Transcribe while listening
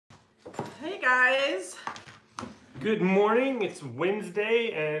guys. Good morning. It's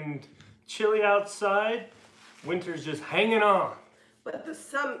Wednesday and chilly outside. Winter's just hanging on. But the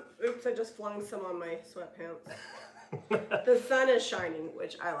sun, oops, I just flung some on my sweatpants. The sun is shining,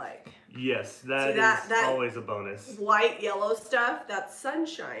 which I like. Yes, that is always a bonus. White, yellow stuff, that's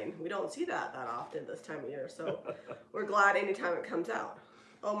sunshine. We don't see that often this time of year, so we're glad anytime it comes out.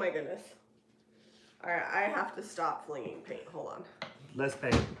 Oh my goodness. All right, I have to stop flinging paint. Hold on. Less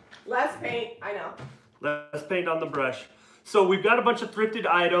paint. Less paint, I know. Less paint on the brush. So we've got a bunch of thrifted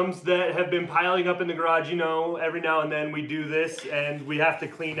items that have been piling up in the garage. You know, every now and then we do this and we have to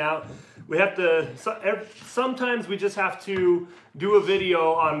clean out. We have to, sometimes we just have to do a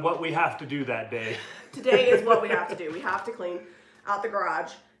video on what we have to do that day. Today is what we have to do. We have to clean out the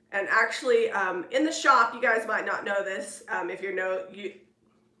garage. And actually, in the shop, you guys might not know this. I can't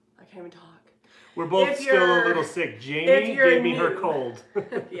even talk. We're both still a little sick. Jamie gave me her cold.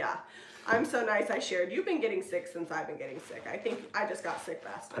 Yeah. I'm so nice I shared. You've been getting sick since I've been getting sick. I think I just got sick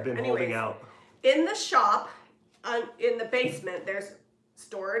faster. I've been holding out. In the shop, in the basement, there's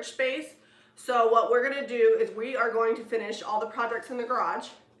storage space. So what we're going to do is we are going to finish all the projects in the garage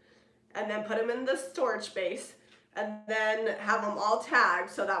and then put them in the storage space and then have them all tagged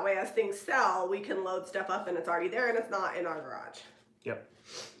so that way as things sell, we can load stuff up and it's already there and it's not in our garage. Yep.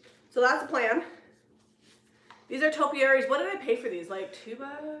 So that's the plan. These are topiaries. What did I pay for these? Like $2?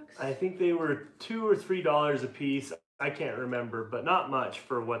 I think they were $2 or $3 a piece. I can't remember, but not much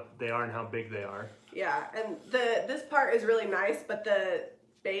for what they are and how big they are. Yeah, and this part is really nice, but the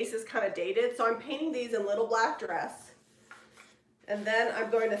base is kind of dated. So I'm painting these in little black dress. And then I'm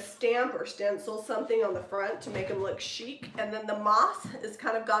going to stamp or stencil something on the front to make them look chic. And then the moss is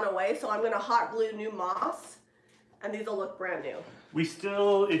kind of gone away, so I'm going to hot glue new moss. And these will look brand new. We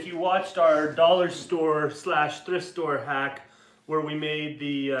still, if you watched our dollar store / thrift store hack where we made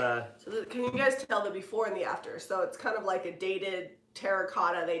the... Can you guys tell the before and the after? So it's kind of like a dated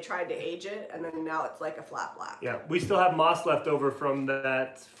terracotta. They tried to age it and then now it's like a flat black. Yeah, we still have moss left over from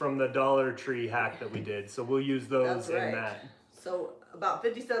the Dollar Tree hack that we did. So we'll use those in that. So about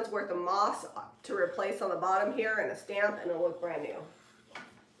 50 cents worth of moss to replace on the bottom here and a stamp and it'll look brand new.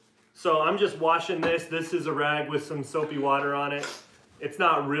 So I'm just washing this. This is a rag with some soapy water on it. It's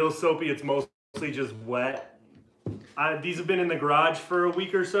not real soapy, it's mostly just wet. These have been in the garage for a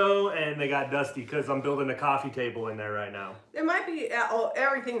week or so and they got dusty because I'm building a coffee table in there right now. There might be,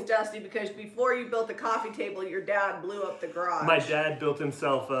 everything's dusty because before you built the coffee table, your dad blew up the garage. My dad built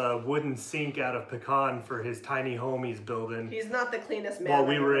himself a wooden sink out of pecan for his tiny home he's building. He's not the cleanest man. While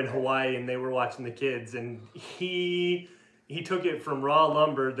we were in Hawaii and they were watching the kids, and he took it from raw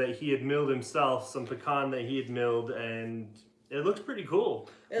lumber that he had milled himself, some pecan that he had milled, and it looks pretty cool.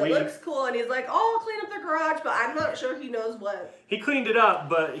 It looks cool, and he's like, oh, I'll clean up the garage, but I'm not sure he knows what. He cleaned it up,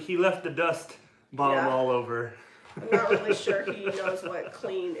 but he left the dust bomb all over. I'm not really sure he knows what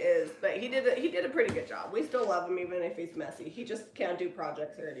clean is, but he did a pretty good job. We still love him even if he's messy. He just can't do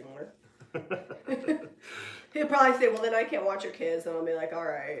projects here anymore. He'll probably say, well, then I can't watch your kids, and I'll be like, all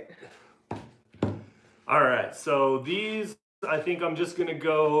right. All right, so these, I think I'm just gonna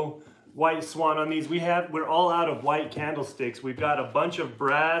go white swan on these. We're all out of white candlesticks. We've got a bunch of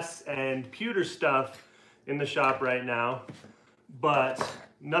brass and pewter stuff in the shop right now, but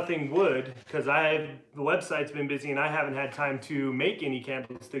nothing wood because the website's been busy and I haven't had time to make any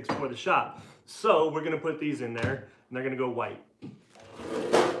candlesticks for the shop. So we're gonna put these in there and they're gonna go white.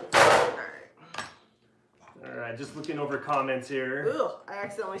 All right, just looking over comments here. Ooh, I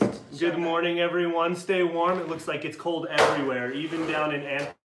accidentally Good morning, everyone. Stay warm. It looks like it's cold everywhere, even down in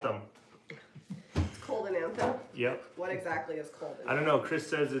Anthem. It's cold in Anthem? Yep. What exactly is cold in Anthem? I don't know. Chris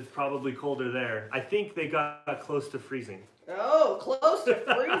says it's probably colder there. I think they got close to freezing. Oh, close to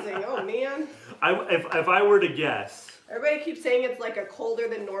freezing. Oh, man. If I were to guess. Everybody keeps saying it's like a colder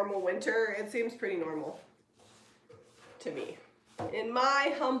than normal winter. It seems pretty normal to me. In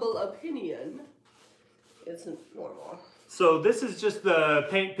my humble opinion, isn't normal. So this is just the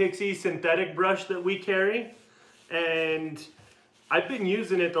Paint Pixie synthetic brush that we carry, and I've been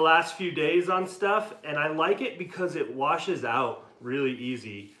using it the last few days on stuff, and I like it because it washes out really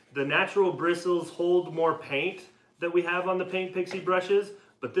easy. The natural bristles hold more paint that we have on the Paint Pixie brushes,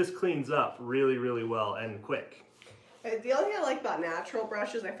 but this cleans up really, really well and quick. The only thing I like about natural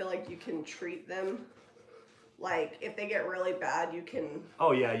brushes, I feel like you can treat them. Like, if they get really bad, you can...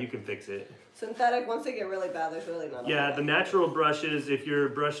 Oh, yeah, you can fix it. Synthetic, once they get really bad, there's really nothing. Yeah, the natural brushes, if your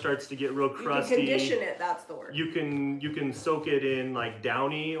brush starts to get real crusty... You can condition it, that's the word. You can soak it in, like,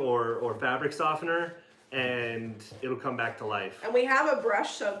 Downy or fabric softener, and it'll come back to life. And we have a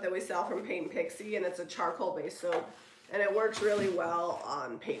brush soap that we sell from Paint Pixie, and it's a charcoal-based soap. And it works really well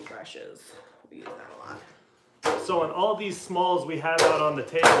on paintbrushes. We use that a lot. So on all these smalls we have out on the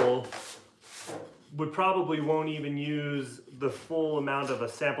table, we probably won't even use the full amount of a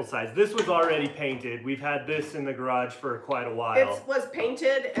sample size. This was already painted. We've had this in the garage for quite a while. It was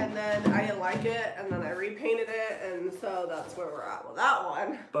painted and then I didn't like it and then I repainted it, and so that's where we're at with that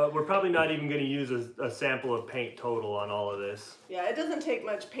one. But we're probably not even going to use a sample of paint total on all of this. Yeah, it doesn't take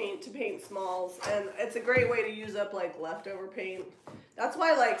much paint to paint smalls, and it's a great way to use up like leftover paint. That's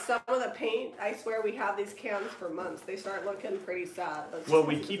why like some of the paint, I swear we have these cans for months. They start looking pretty sad. Well,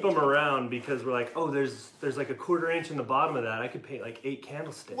 we keep them around because we're like, oh, there's like a 1/4 inch in the bottom of that. I could paint like 8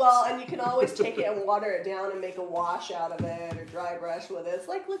 candlesticks. Well, and you can always take it and water it down and make a wash out of it or dry brush with it. It's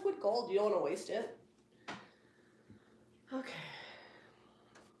like liquid gold. You don't want to waste it. Okay.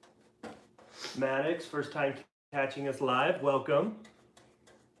 Maddox, first time catching us live. Welcome.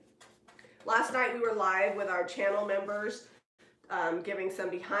 Last night we were live with our channel members, giving some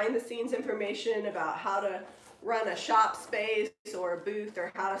behind the scenes information about how to run a shop space or a booth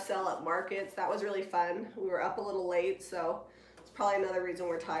or how to sell at markets. That was really fun. We were up a little late, so it's probably another reason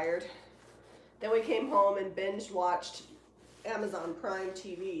we're tired. Then we came home and binge watched Amazon Prime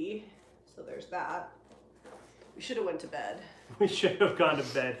TV, so there's that. We should have went to bed. We should have gone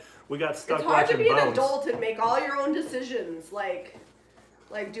to bed. We got stuck watching It's hard to be Bones. an adult and make all your own decisions. Like,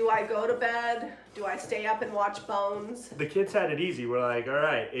 do I go to bed? Do I stay up and watch Bones? The kids had it easy. We're like, all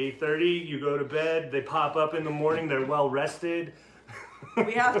right, 8:30, you go to bed. They pop up in the morning. They're well rested.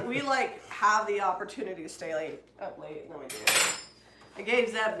 We like have the opportunity to stay up late. Let me do it. I gave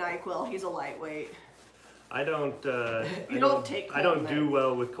Zeb NyQuil. He's a lightweight. I don't. You don't take cold I don't do meds.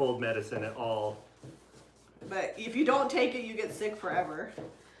 well with cold medicine at all. But if you don't take it, you get sick forever.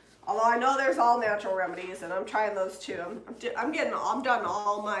 Although I know there's all natural remedies, and I'm trying those too. I'm dotting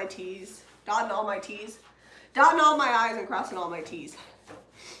all my T's, dotting all my T's, dotting all my I's, and crossing all my T's.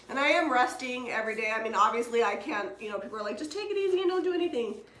 And I am resting every day. I mean, obviously I can't, people are like, just take it easy and don't do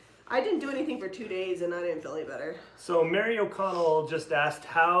anything. I didn't do anything for 2 days and I didn't feel any better. So Mary O'Connell just asked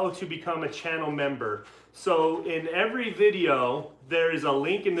how to become a channel member. So in every video, there is a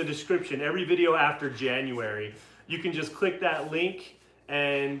link in the description, every video after January. You can just click that link,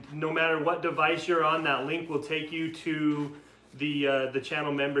 and no matter what device you're on, that link will take you to the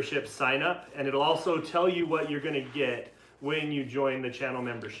channel membership sign up, and it'll also tell you what you're gonna get when you join the channel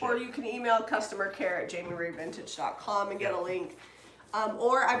membership. Or you can email customer care at jamirayvintage.com and get a link.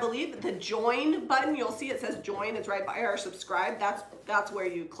 Or I believe the join button, you'll see it says join, it's right by our subscribe. That's where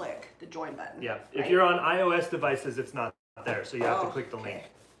you click the join button. Yeah, right? if you're on iOS devices, it's not there, so you have to click the link.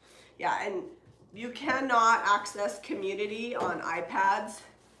 Yeah, and you cannot access community on iPads,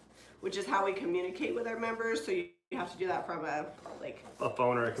 which is how we communicate with our members. So you have to do that from a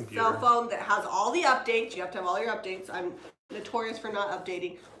phone or a computer. Cell phone that has all the updates. You have to have all your updates. I'm notorious for not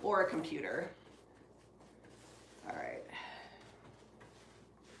updating, or a computer. All right.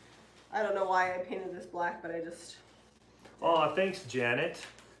 I don't know why I painted this black, but I just... Oh, thanks, Janet.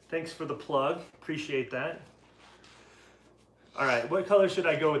 Thanks for the plug. Appreciate that. All right, what color should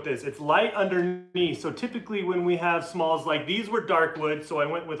I go with this? It's light underneath. So typically when we have smalls like these were dark wood, so I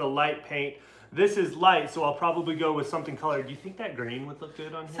went with a light paint. This is light, so I'll probably go with something colored. Do you think that green would look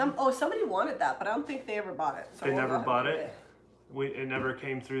good on here? Somebody wanted that, but I don't think they ever bought it. So They never bought it? It never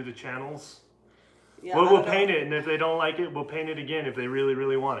came through the channels? Yeah, Well, we'll paint it, and if they don't like it, we'll paint it again if they really,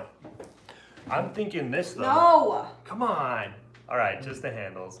 really want it. I'm thinking this, though. No! Come on. All right, just the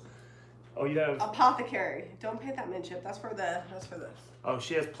handles. Oh, you have... Apothecary. Don't paint that midship. That's for this. Oh,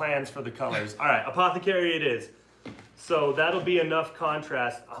 she has plans for the colors. All right, Apothecary it is. So that'll be enough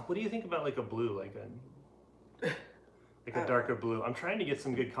contrast. What do you think about like a blue, like a darker blue? I'm trying to get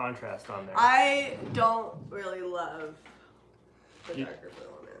some good contrast on there. I don't really love the darker blue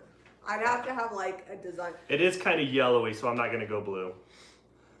on it. I'd have to have like a design. It is kind of yellowy, so I'm not gonna go blue.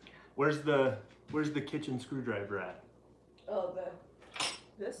 Where's the kitchen screwdriver at? Oh,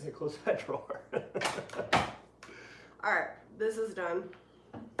 this? Here, close that drawer. All right, this is done.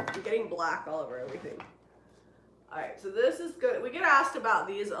 I'm getting black all over everything. All right, so this is good. We get asked about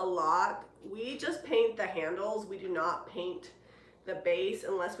these a lot. We just paint the handles. We do not paint the base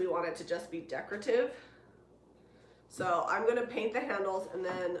unless we want it to just be decorative. So I'm gonna paint the handles and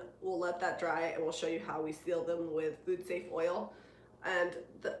then we'll let that dry and we'll show you how we seal them with food safe oil. And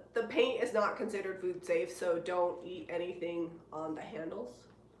the paint is not considered food safe, so don't eat anything on the handles.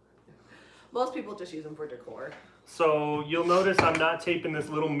 Most people just use them for decor. So you'll notice I'm not taping this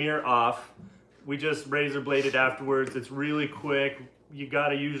little mirror off. We just razor bladed afterwards. It's really quick. You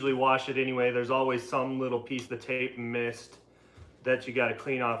gotta usually wash it anyway. There's always some little piece of the tape missed. that you got to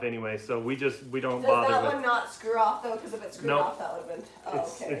clean off anyway. So we don't Does bother that with. one not screw off though? Because if it screwed Nope. off, that would have been. Oh,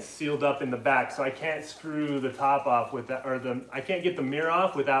 okay. It's sealed up in the back, so I can't screw the top off with that, or I can't get the mirror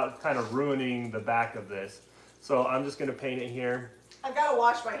off without kind of ruining the back of this. So I'm just gonna paint it here. I've got to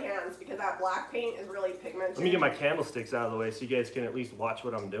wash my hands because that black paint is really pigmented. Let me get my candlesticks out of the way so you guys can at least watch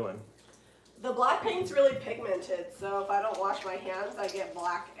what I'm doing. The black paint's really pigmented, so if I don't wash my hands, I get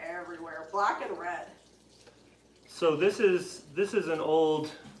black everywhere, black and red. So this is an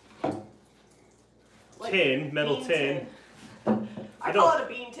old tin, metal tin. I call it a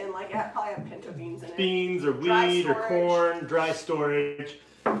bean tin, like it probably have pinto beans in it. Beans or wheat or corn, dry storage.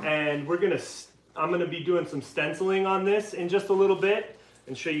 And I'm gonna be doing some stenciling on this in just a little bit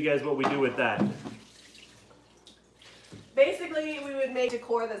and show you guys what we do with that. Basically, we would make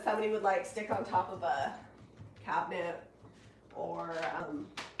decor that somebody would like stick on top of a cabinet or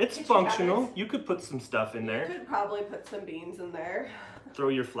it's functional. Cabinets. You could put some stuff in there. You could probably put some beans in there. Throw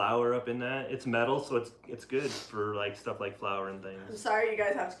your flour up in that. It's metal, so it's good for like stuff like flour and things. I'm sorry you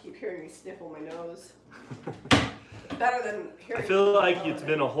guys have to keep hearing me sniffle my nose. Better than hearing. I feel like it's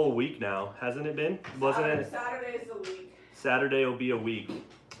been a whole week now, hasn't it been? Wasn't it? Saturday's a week. Saturday will be a week.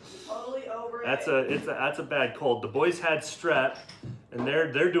 Totally over That's it. that's a bad cold. The boys had strep, and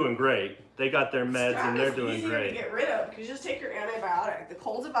they're doing great. They got their meds and they're doing great. To get rid of because you just take your antibiotic. The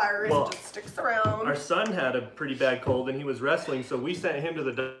cold's a virus. It just sticks around. Our son had a pretty bad cold and he was wrestling, so we sent him to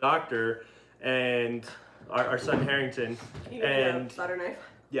the doctor, and our son Harrington. And butter knife.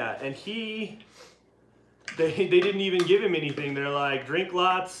 Yeah, and they didn't even give him anything. They're like, drink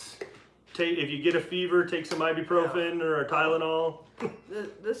lots. If you get a fever, take some ibuprofen or a Tylenol.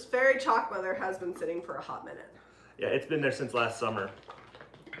 This fairy chalk mother has been sitting for a hot minute. Yeah, it's been there since last summer.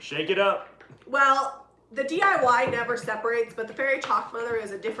 Shake it up. Well, the DIY never separates, but the fairy chalk mother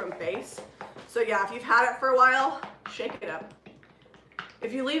is a different base. So yeah, if you've had it for a while, shake it up.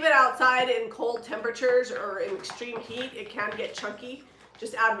 If you leave it outside in cold temperatures or in extreme heat, it can get chunky.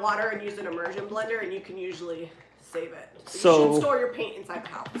 Just add water and use an immersion blender and you can usually save it. So you should store your paint inside the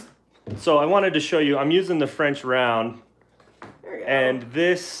house. So I wanted to show you, I'm using the French round. There you go. And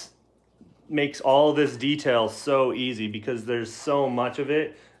this makes all this detail so easy because there's so much of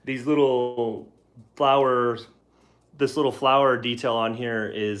it. These little flowers, this little flower detail on here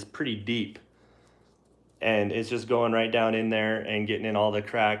is pretty deep. And it's just going right down in there and getting in all the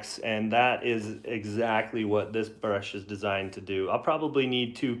cracks. And that is exactly what this brush is designed to do. I'll probably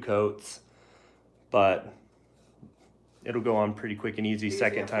need 2 coats, but it'll go on pretty quick and easy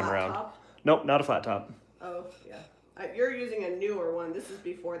second time around. Top? Nope, not a flat top. Oh, yeah. You're using a newer one. This is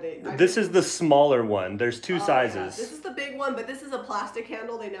before This is the smaller one. There's 2 sizes. Yeah. This is the big one, but this is a plastic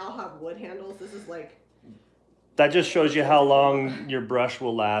handle. They now have wood handles. This is like... That just shows you how long your brush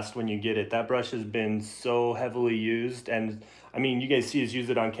will last when you get it. That brush has been so heavily used, and I mean, you guys see us use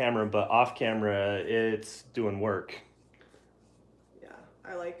it on camera, but off camera, it's doing work. Yeah,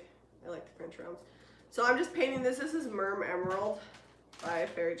 I like the French rounds. So I'm just painting this. This is Merm Emerald by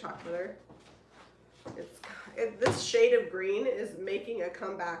Fairy Chalk Mother. This shade of green is making a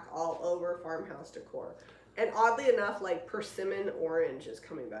comeback all over farmhouse decor. And oddly enough, like persimmon orange is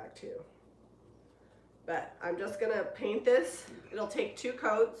coming back too. But I'm just gonna paint this. It'll take 2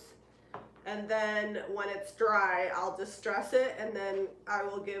 coats. And then when it's dry, I'll distress it. And then I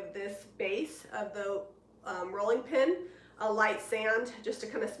will give this base of the rolling pin a light sand just to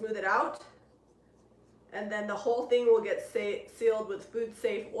kind of smooth it out. And then the whole thing will get sealed with food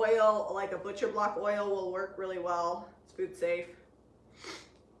safe oil, like a butcher block oil will work really well. It's food safe.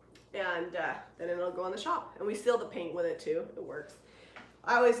 And then it'll go in the shop. And we seal the paint with it too. It works.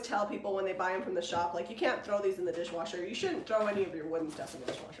 I always tell people when they buy them from the shop, like, you can't throw these in the dishwasher. You shouldn't throw any of your wooden stuff in the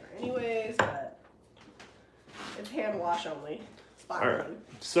dishwasher anyways, but it's hand wash only. Spot All right.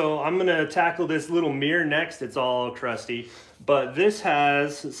 So I'm gonna tackle this little mirror next. It's all crusty, but this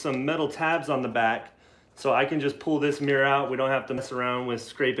has some metal tabs on the back. So I can just pull this mirror out. We don't have to mess around with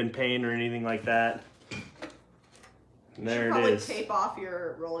scraping paint or anything like that. And there it is. Probably tape off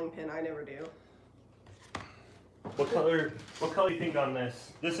your rolling pin. I never do. What color do you think on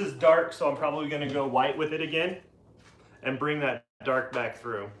this? This is dark, so I'm probably gonna go white with it again and bring that dark back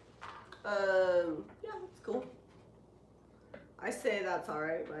through. Yeah, that's cool. I say that's all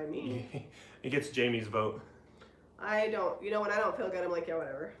right by me. It gets Jamie's vote. I don't, when I don't feel good, I'm like, yeah,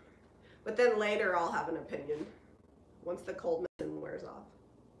 whatever. But then later I'll have an opinion once the cold medicine wears off.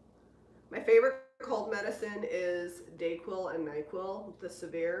 My favorite cold medicine is Dayquil and NyQuil, the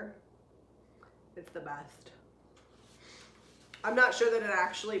severe. It's the best. I'm not sure that it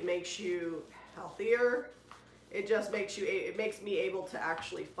actually makes you healthier. It just makes me able to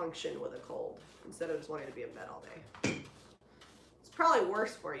actually function with a cold instead of just wanting to be in bed all day. It's probably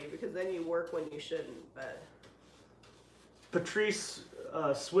worse for you because then you work when you shouldn't, but. Patrice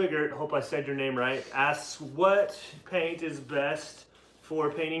Swigert, hope I said your name right, asks what paint is best for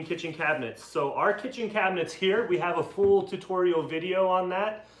painting kitchen cabinets. So our kitchen cabinets here, we have a full tutorial video on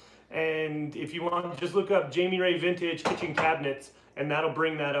that. And if you want, just look up Jami Ray Vintage kitchen cabinets and that'll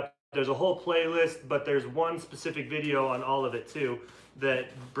bring that up. There's a whole playlist, but there's one specific video on all of it too that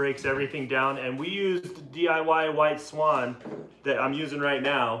breaks everything down. And we used DIY White Swan that I'm using right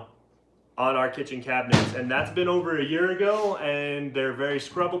now on our kitchen cabinets, and that's been over a year ago, and they're very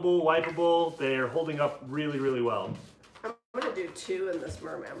scrubbable, wipeable. They're holding up really, really well. I'm gonna do 2 in this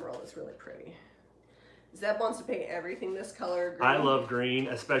Merm Emerald. It's really pretty. Zeb wants to paint everything this color green. I love green,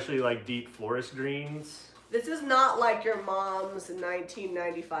 especially like deep forest greens. This is not like your mom's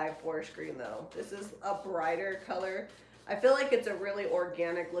 1995 forest green though. This is a brighter color. I feel like it's a really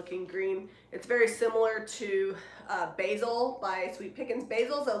organic looking green. It's very similar to Basil by Sweet Pickins.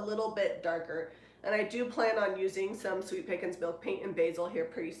 Basil's a little bit darker, and I do plan on using some Sweet Pickins milk paint and basil here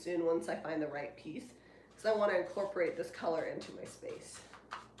pretty soon once I find the right piece, because I want to incorporate this color into my space.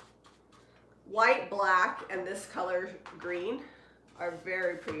 White, black, and this color green are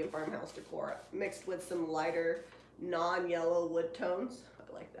very pretty in farmhouse decor, mixed with some lighter non-yellow wood tones.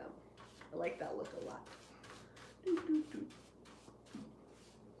 I like them. I like that look a lot.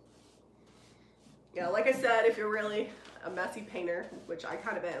 Yeah, like I said, if you're really a messy painter, which I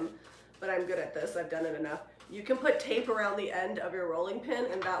kind of am, but I'm good at this, I've done it enough, you can put tape around the end of your rolling pin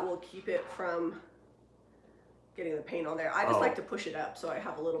and that will keep it from getting the paint on there. I just like to push it up so I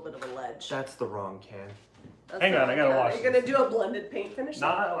have a little bit of a ledge. That's the wrong can. Hang on, I gotta wash You're gonna do a blended paint finish? No,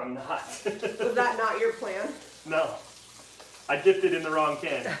 I'm not. Was that not your plan? No, I dipped it in the wrong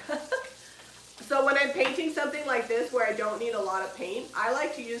can. So when I'm painting something like this where I don't need a lot of paint, I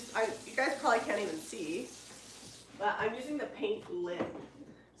like to use, you guys probably can't even see, but I'm using the paint lid.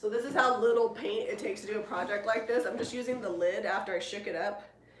 So this is how little paint it takes to do a project like this. I'm just using the lid after I shook it up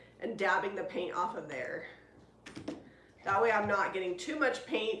and dabbing the paint off of there. That way I'm not getting too much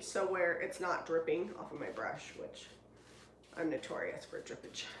paint so where it's not dripping off of my brush, which I'm notorious for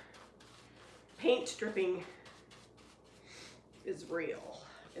drippage. Paint dripping is real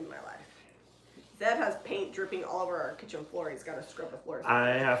in my life. Zeb has paint dripping all over our kitchen floor. He's got to scrub the floors.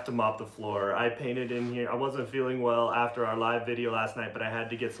 I have to mop the floor. I painted in here. I wasn't feeling well after our live video last night, but I had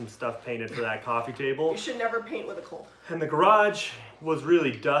to get some stuff painted for that coffee table. You should never paint with a cold. And the garage was really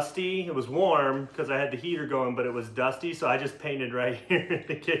dusty. It was warm because I had the heater going, but it was dusty, so I just painted right here in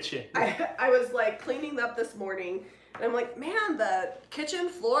the kitchen. I was like cleaning up this morning, and I'm like, man, the kitchen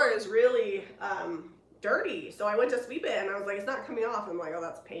floor is really dirty. So I went to sweep it, and I was like, it's not coming off. I'm like, oh,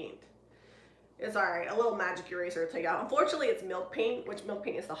 that's paint. It's all right, a little magic eraser to take out. Unfortunately, it's milk paint, which milk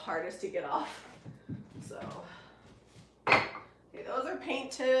paint is the hardest to get off. So, okay, those are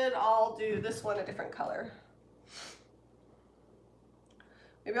painted. I'll do this one a different color.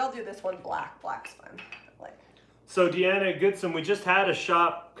 Maybe I'll do this one black. Black's fun. So Deanna Goodson, we just had a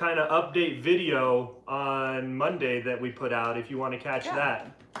shop kind of update video on Monday that we put out, if you want to catch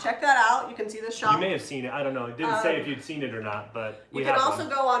that. Check that out. You can see the shop. You may have seen it. I don't know. It didn't say if you'd seen it or not, but we have You can also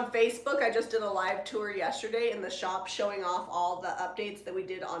go on Facebook. I just did a live tour yesterday in the shop showing off all the updates that we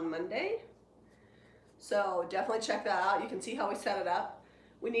did on Monday. So definitely check that out. You can see how we set it up.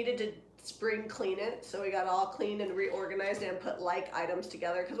 We needed to spring clean it, so we got it all cleaned and reorganized and put like items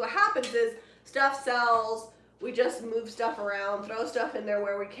together. Because what happens is stuff sells. We just move stuff around, throw stuff in there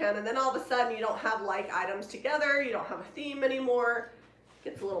where we can, and then all of a sudden you don't have like items together, you don't have a theme anymore. It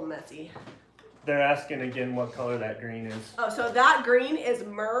gets a little messy. They're asking again what color that green is. Oh, so that green is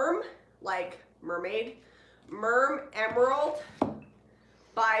Merm, like mermaid. Merm Emerald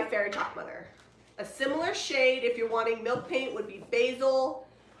by Fairy Chalk Mother. A similar shade, if you're wanting milk paint, would be Basil.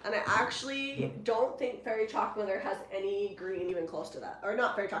 And I actually don't think Fairy Chalk Mother has any green even close to that. Or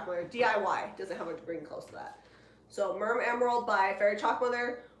not Fairy Chalk Mother, DIY doesn't have a green close to that. So Merm Emerald by Fairy Chalk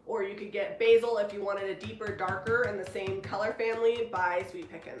Mother, or you could get Basil if you wanted a deeper, darker, in the same color family by Sweet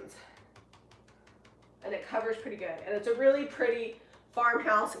Pickins. And it covers pretty good. And it's a really pretty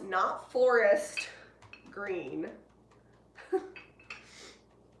farmhouse, not forest, green.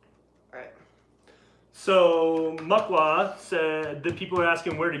 Alright. So Mukwa said that people are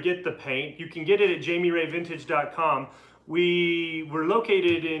asking where to get the paint. You can get it at jamirayvintage.com. We were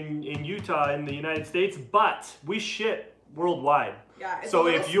located in Utah in the United States, but we ship worldwide. Yeah, it's so a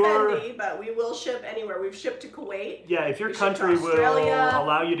little if you're spendy, but we will ship anywhere. We've shipped to Kuwait. Yeah, if your country will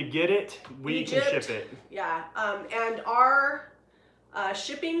allow you to get it, we can ship it. Yeah, and our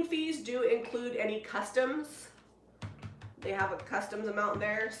shipping fees do include any customs. They have a customs amount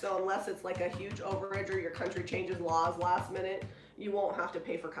there, so unless it's like a huge overage or your country changes laws last minute, You won't have to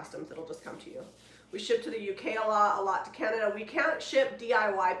pay for customs, it'll just come to you. We ship to the UK a lot to Canada. We can't ship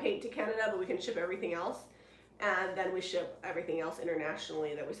DIY paint to Canada, but we can ship everything else. And then we ship everything else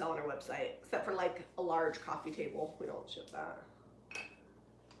internationally that we sell on our website, except for like a large coffee table. We don't ship that.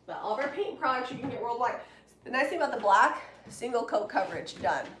 But all of our paint products you can get worldwide. The nice thing about the black, single coat coverage,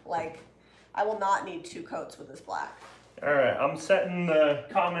 done. Like, I will not need 2 coats with this black. All right, I'm setting the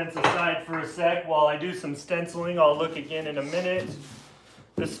comments aside for a sec while I do some stenciling. I'll look again in a minute.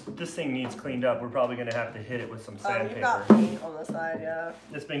 This thing needs cleaned up. We're probably gonna have to hit it with some sandpaper. You've got paint on the side, yeah.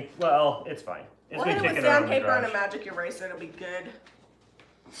 It's been, well, it's fine. It's been hit it kicking with around the sandpaper and a garage. magic eraser, it'll be good.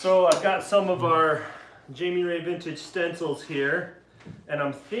 So I've got some of our Jami Ray Vintage stencils here, and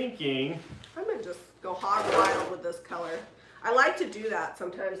I'm thinking, I'm gonna just go hog wild with this color. I like to do that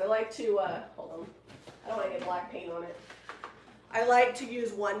sometimes. I like to, hold on. I don't want to get black paint on it. I like to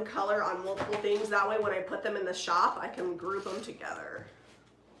use one color on multiple things. That way when I put them in the shop, I can group them together.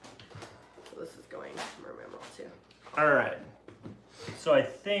 So this is going from our memo too. all right. So I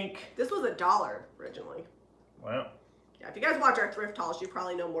think, This was $1 originally. well, Yeah, if you guys watch our thrift hauls, you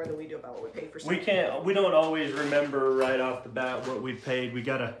probably know more than we do about what we paid for stuff. we don't always remember right off the bat what we paid. We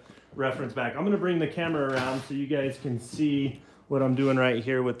gotta reference back. I'm gonna bring the camera around so you guys can see what I'm doing right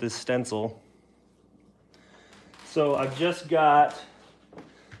here with this stencil. So I've just got,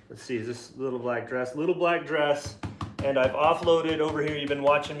 let's see, is this little black dress? Little black dress, and I've offloaded over here. You've been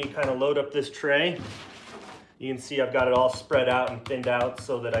watching me kind of load up this tray. You can see I've got it all spread out and thinned out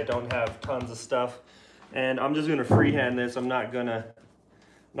so that I don't have tons of stuff. And I'm just gonna freehand this. I'm not gonna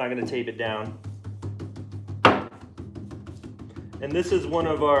tape it down. And this is one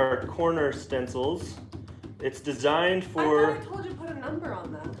of our corner stencils. It's designed for... I thought I told you to put a number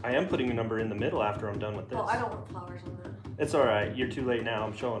on that. I am putting a number in the middle after I'm done with this. Well, I don't want flowers on that. It's all right. You're too late now.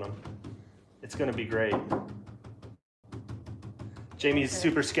 I'm showing them. It's gonna be great. Jamie's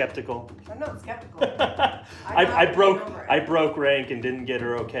super skeptical. I'm not skeptical. I broke rank and didn't get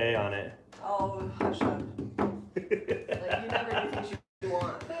her okay on it. Oh, hush up. Like, you never do things you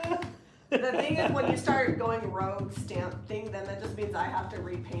want. The thing is, when you start going rogue stamp thing, then that just means I have to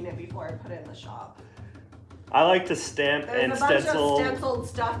repaint it before I put it in the shop. I like to stamp and stencil. There's a bunch of stenciled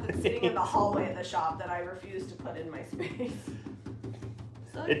stuff that's sitting in the hallway at the shop that I refuse to put in my space.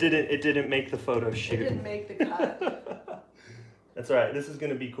 So It didn't make the photo shoot. It didn't make the cut. That's all right. This is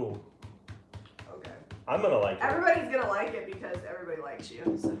gonna be cool. Okay. I'm gonna like it. Everybody's gonna like it because everybody likes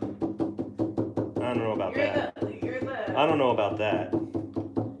you. So. I don't know about that. You're the. I don't know about that.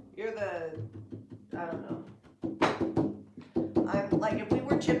 You're the. I don't know. I'm like, if we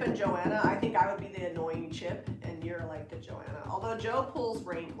were Chip and Joanna, I think I would be the annoying Chip, and you're like the Joanna. Although Jo pulls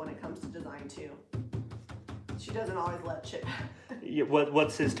rank when it comes to design too. She doesn't always let Chip. Yeah,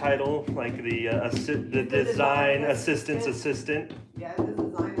 what's his title? Like the design assistant's assistant. Yeah, the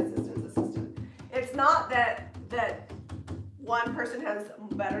design assistant's assistant. It's not that one person has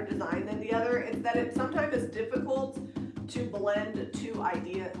better design than the other. It's that it sometimes is difficult to blend two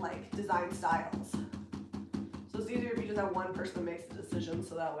design styles. So it's easier if you just have one person that makes the decision,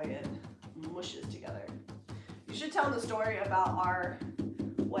 so that way it mushes together. You should tell the story about our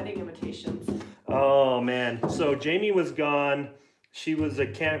wedding invitations. Oh man, so Jamie was gone. She was a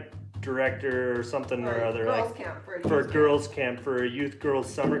camp director or something or other, girls camp for a youth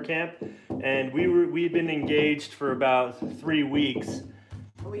girls summer camp, and we'd been engaged for about 3 weeks.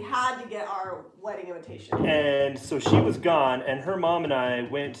 We had to get our wedding invitation. And so she was gone, and her mom and I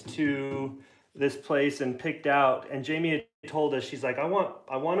went to this place and picked out. And Jamie had told us, she's like, I want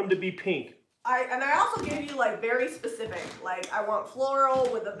them to be pink. I also gave you like very specific, like I want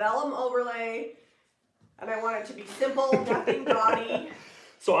floral with a vellum overlay, and I want it to be simple, nothing gaudy.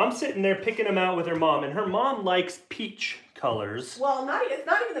 So I'm sitting there picking them out with her mom, and her mom likes peach colors. Well, it's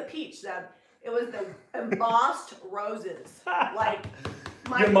not even the peach, Zeb. It was the embossed roses. Like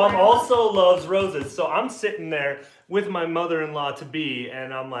your mom also loves roses. So I'm sitting there with my mother-in-law to be,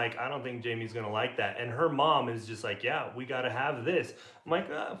 and I'm like, I don't think Jamie's gonna like that. And her mom is just like, yeah, we gotta have this. I'm like,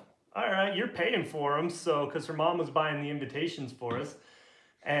 all right, you're paying for them, so, because her mom was buying the invitations for us.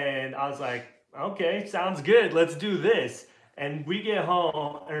 And I was like, okay, sounds good, let's do this. And we get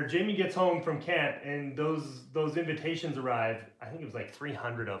home, or Jamie gets home from camp, and those invitations arrive. I think it was like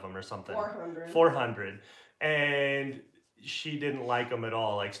 300 of them or something. 400. And she didn't like them at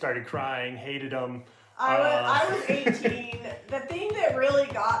all, like started crying, hated them. I was 18. The thing that really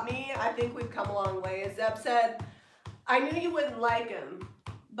got me, I think we've come a long way, is Zeb said, I knew you wouldn't like him,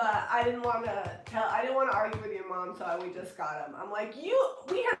 but I didn't want to argue with your mom, so we just got him. I'm like,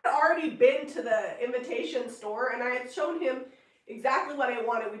 we had already been to the invitation store, and I had shown him exactly what I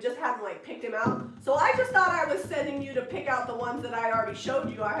wanted. We just hadn't like picked them out. So I just thought I was sending you to pick out the ones that I already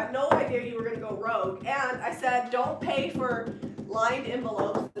showed you. I had no idea you were gonna go rogue. And I said, don't pay for lined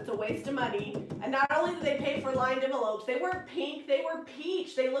envelopes. It's a waste of money. And not only did they pay for lined envelopes, they weren't pink, they were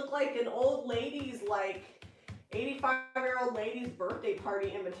peach. They looked like an old lady's, like 85-year-old lady's birthday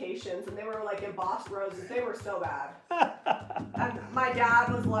party invitations, and they were like embossed roses. They were so bad. And my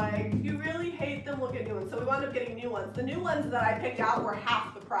dad was like, you really hate them, we'll get new ones. So we wound up getting new ones. The new ones that I picked out were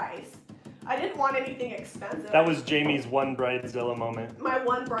half the price. I didn't want anything expensive. That was Jamie's one bridezilla moment. My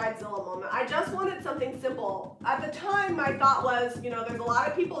one bridezilla moment. I just wanted something simple. At the time, my thought was, you know, there's a lot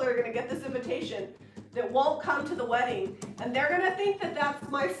of people that are going to get this invitation that won't come to the wedding, and they're going to think that that's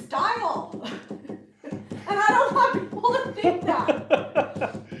my style. And I don't want people to think that.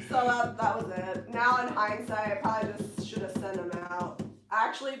 So that was it. Now in hindsight, I probably just should have sent them out.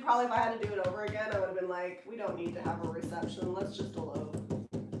 Actually, probably if I had to do it over again, I would have been like, we don't need to have a reception. Let's just elope.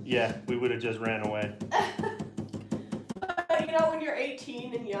 Yeah, we would have just ran away. But you know, when you're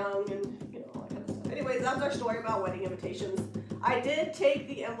 18 and young and you know, all that kind of stuff. Anyways, that's our story about wedding invitations. I did take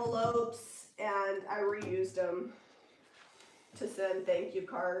the envelopes and I reused them to send thank you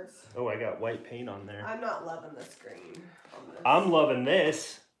cards. Oh, I got white paint on there. I'm not loving this green on this. I'm loving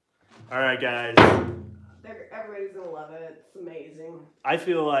this. All right, guys. Everybody's gonna love it. It's amazing. I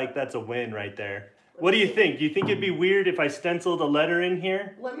feel like that's a win right there. What do you think? Do you think it'd be weird if I stenciled a letter in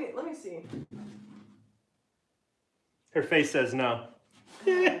here? Let me see. Her face says no.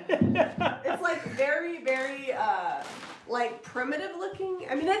 It's like very, very like primitive looking.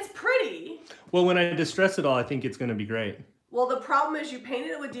 I mean, it's pretty. Well, when I distress it all, I think it's gonna be great. Well, the problem is you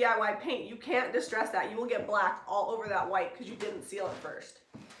painted it with DIY paint. You can't distress that. You will get black all over that white because you didn't seal it first.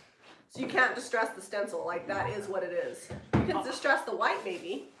 So you can't distress the stencil. Like, that is what it is. You can distress the white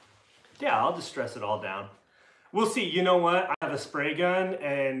maybe. Yeah, I'll distress it all down. We'll see. You know what? I have a spray gun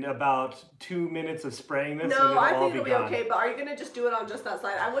and about 2 minutes of spraying this. No, and I think it'll be gone. okay, but are you going to just do it on just that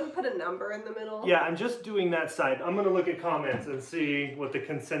side? I wouldn't put a number in the middle. Yeah, I'm just doing that side. I'm going to look at comments and see what the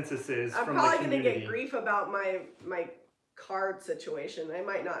consensus is from the community. I'm probably going to get grief about my card situation. I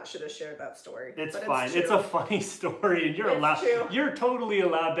might not should have shared that story. It's fine. It's a funny story, and you're totally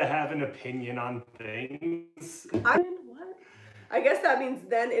allowed to have an opinion on things. I mean, what? I guess that means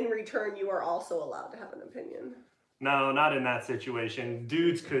then in return you are also allowed to have an opinion. No, not in that situation.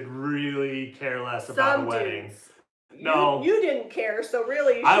 Dudes could really care less about a wedding. Dudes. No. You didn't care, so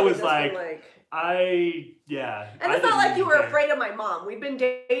really you should I have was just like, been like... yeah. And it's not like you were afraid of my mom. We'd been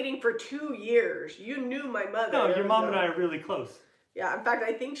dating for 2 years. You knew my mother. No, your mom and I are really close. Yeah, in fact,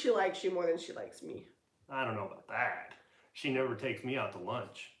 I think she likes you more than she likes me. I don't know about that. She never takes me out to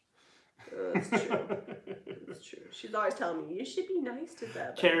lunch. That's true. That's true. She's always telling me, you should be nice to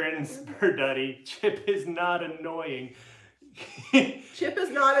them. Karen's her daddy. Chip is not annoying. Chip is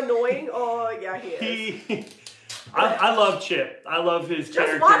not annoying? Oh, yeah, he is. I love Chip. I love his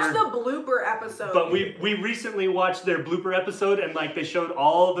character. Just watch the blooper episode. But we recently watched their blooper episode, and like they showed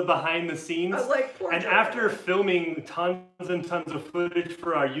all the behind the scenes. I was like, poor and Joanna. after filming tons and tons of footage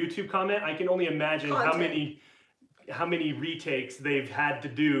for our YouTube comment, I can only imagine how many retakes they've had to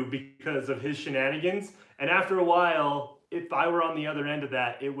do because of his shenanigans. And after a while, if I were on the other end of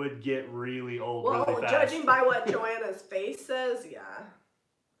that, it would get really old really fast. Judging by what Joanna's face says, yeah.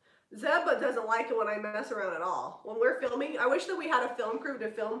 Zeb doesn't like it when I mess around at all. When we're filming, I wish that we had a film crew to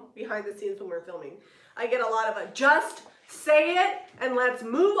film behind the scenes when we're filming. I get a lot of it. Just say it and let's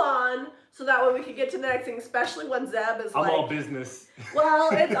move on so that way we can get to the next thing, especially when Zeb is I'm all business. Well,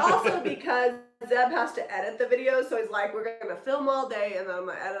 it's also because Zeb has to edit the videos, so he's like, we're going to film all day and then I'm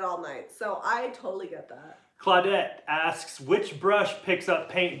going to edit all night. So I totally get that. Claudette asks, which brush picks up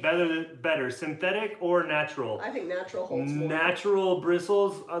paint better, synthetic or natural? I think natural holds more. Natural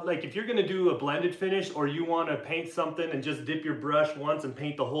bristles, like if you're gonna do a blended finish or you wanna paint something and just dip your brush once and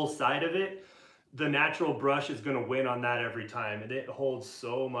paint the whole side of it, the natural brush is gonna win on that every time, and it holds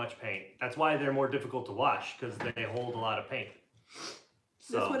so much paint. That's why they're more difficult to wash, because they hold a lot of paint.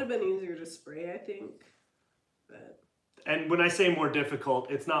 So. This would have been easier to spray, I think, but... And when I say more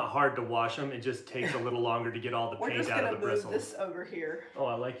difficult, it's not hard to wash them. It just takes a little longer to get all the paint out of the bristles. We're just gonna move this over here. Oh,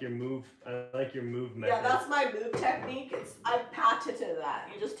 I like your move. I like your move method. Yeah, that's my move technique. I've patented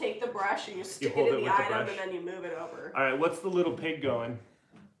that. You just take the brush and you stick it in the item and then you move it over. All right, what's the little pig going?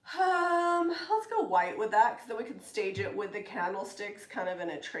 Let's go white with that because then we can stage it with the candlesticks kind of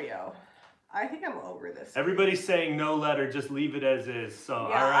in a trio. I think I'm over this. Everybody's saying no letter, just leave it as is. So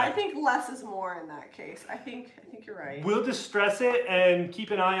yeah, all right. I think less is more in that case. I think you're right. We'll distress it and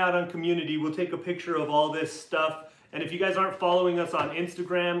keep an eye out on community. We'll take a picture of all this stuff And if you guys aren't following us on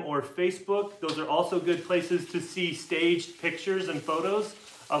Instagram or Facebook, those are also good places to see staged pictures and photos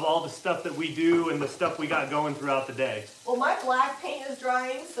of all the stuff that we do and the stuff we got going throughout the day. Well, my black paint is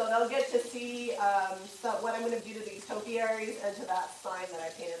drying, so they'll get to see what I'm going to do to these topiaries and to that sign that I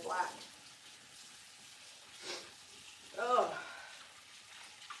painted black. Oh.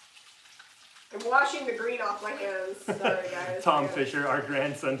 I'm washing the green off my hands. Sorry, guys. Tom Fisher, our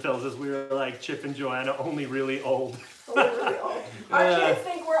grandson, tells us we were like Chip and Joanna, only really old. Only really old. Our kids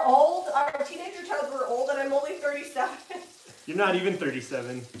think we're old. Our teenager tells we're old, and I'm only 37. You're not even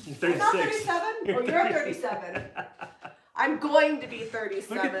 37. You're 36. I'm not 37? Oh, you're 37. I'm going to be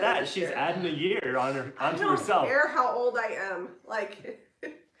 37. Look at that. She's adding a year onto herself. I don't care how old I am. Like,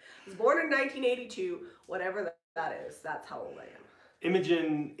 I was born in 1982. Whatever that is, that's how old I am.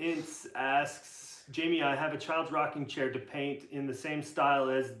 Imogen Ince asks, Jamie, I have a child's rocking chair to paint in the same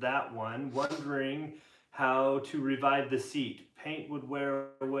style as that one. Wondering how to revive the seat. Paint would wear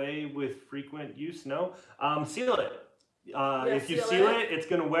away with frequent use? No? Seal it. If you seal it, it's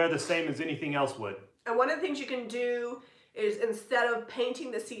going to wear the same as anything else would. And one of the things you can do is instead of painting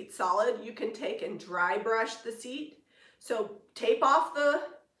the seat solid, you can take and dry brush the seat. So tape off the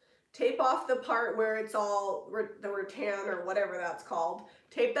part where it's all the rattan or whatever that's called.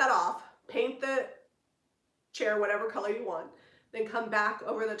 Tape that off. Paint the chair whatever color you want. Then come back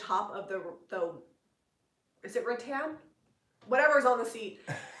over the top of the is it rattan? Whatever's on the seat,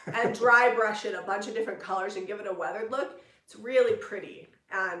 and dry brush it a bunch of different colors and give it a weathered look. It's really pretty,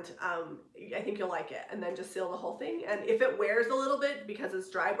 and I think you'll like it. And then just seal the whole thing. And if it wears a little bit because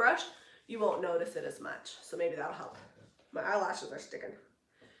it's dry brush, you won't notice it as much. So maybe that'll help. My eyelashes are sticking.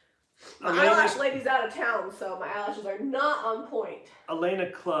 My eyelash lady's out of town, so my eyelashes are not on point.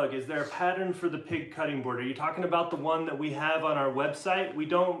 Elena Klug, is there a pattern for the pig cutting board? Are you talking about the one that we have on our website? We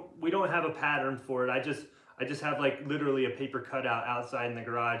don't have a pattern for it. I just have like literally a paper cutout outside in the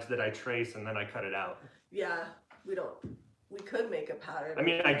garage that I trace and then I cut it out. Yeah, we could make a pattern. I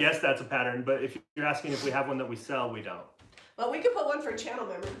mean, I guess that's a pattern, but if you're asking if we have one that we sell, we don't. Well, we could put one for channel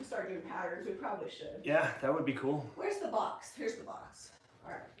members. We could start doing patterns. We probably should. Yeah, that would be cool. Where's the box? Here's the box.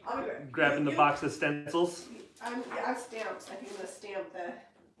 All right, I'll be good. Grabbing the box of stencils. I've stamped. I think I'm gonna stamp the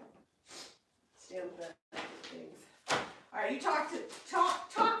things. All right, you talk to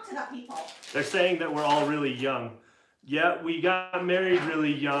the people. They're saying that we're all really young. Yeah, we got married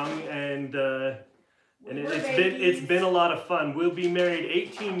really young, and it's been a lot of fun. We'll be married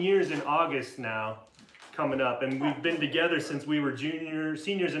 18 years in August now, coming up, and we've been together since we were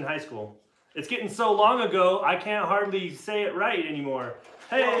seniors in high school. It's getting so long ago, I can't hardly say it right anymore.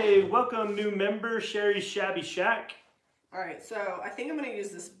 Hey, welcome new member, Sherry's Shabby Shack. All right, so I think I'm gonna use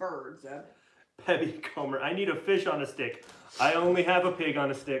this bird, Zeb. Pebby Comer, I need a fish on a stick. I only have a pig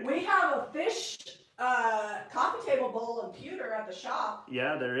on a stick. We have a fish coffee table bowl and pewter at the shop.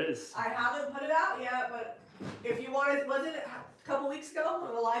 Yeah, there is. I haven't put it out yet, but if you wanted, was it a couple weeks ago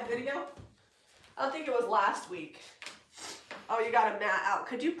on a live video? I don't think it was last week. Oh, you got a mat out.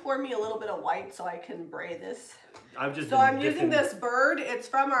 Could you pour me a little bit of white so I can braid this? I'm using this bird. It's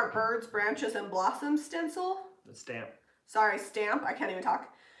from our Birds, Branches, and Blossoms stencil. The stamp. Sorry, stamp. I can't even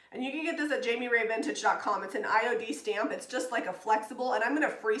talk. And you can get this at jamirayvintage.com. It's an IOD stamp. It's just like a flexible, and I'm going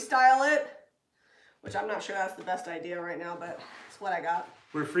to freestyle it, which I'm not sure that's the best idea right now, but it's what I got.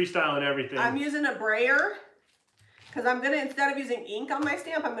 We're freestyling everything. I'm using a brayer because I'm going to, instead of using ink on my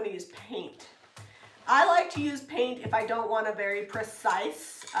stamp, I'm going to use paint. I like to use paint if I don't want a very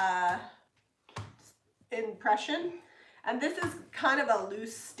precise impression. And this is kind of a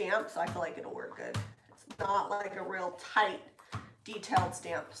loose stamp, so I feel like it'll work good. It's not like a real tight, detailed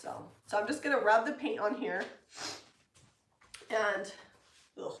stamp. So I'm just going to rub the paint on here. And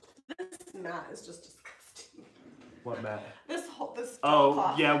ugh, this mat is just disgusting. What mat? This oh,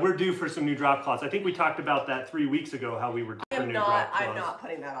 cloth. Yeah, we're due for some new drop cloths. I think we talked about that 3 weeks ago, how we were due for new drop cloths. I'm not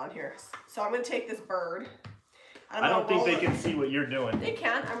putting that on here. So I'm going to take this bird. I don't think they can see what you're doing. They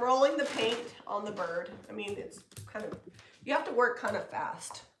can. I'm rolling the paint on the bird. I mean, it's kind of, you have to work kind of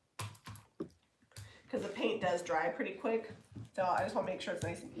fast because the paint does dry pretty quick. So I just want to make sure it's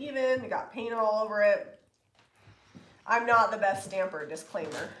nice and even. You got paint all over it. I'm not the best stamper,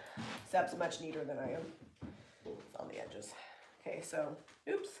 disclaimer. Zeb's much neater than I am. It's on the edges. Okay, so,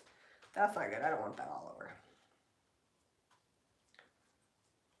 oops. That's not good. I don't want that all over.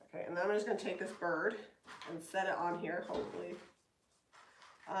 Okay, and then I'm just going to take this bird and set it on here, hopefully.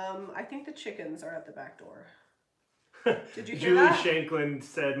 I think the chickens are at the back door. Did you hear Julie that? Shanklin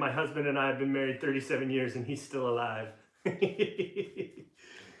said, my husband and I have been married 37 years and he's still alive. Zeb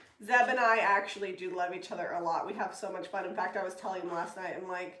and I actually do love each other a lot. We have so much fun. In fact, I was telling him last night, I'm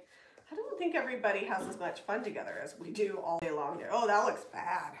like, I don't think everybody has as much fun together as we do all day long there. Oh, that looks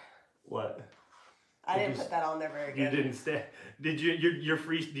bad. What? I didn't put that on there very good. You didn't stamp. Did you? You're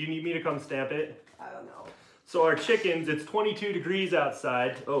free. Do you need me to come stamp it? I don't know. So our chickens, it's 22 degrees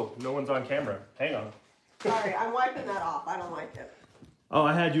outside. Oh, no one's on camera. Hang on. Sorry, I'm wiping that off. I don't like it. Oh,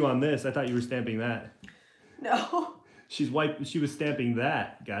 I had you on this. I thought you were stamping that. No. She was stamping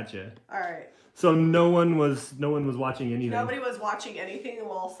that. Gotcha. All right. So no one was watching anything. Nobody was watching anything.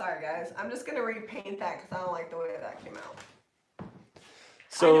 Well, sorry guys. I'm just gonna repaint that because I don't like the way that came out.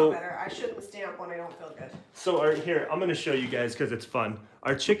 So I know better. I shouldn't stamp when I don't feel good. So here, I'm gonna show you guys because it's fun.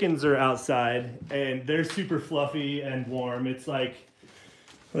 Our chickens are outside and they're super fluffy and warm. It's like,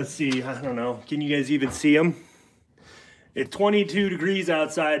 let's see, I don't know. Can you guys even see them? It's 22 degrees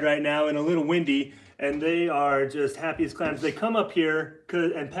outside right now and a little windy. And they are just happy as clams. They come up here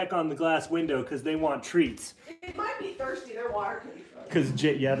and peck on the glass window because they want treats. It might be thirsty. Their water could be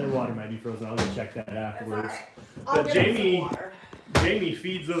frozen. Yeah, their water might be frozen. I'll go check that afterwards. That's all right. But Jamie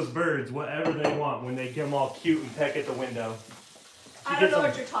feeds those birds whatever they want when they get them all cute and peck at the window. I don't know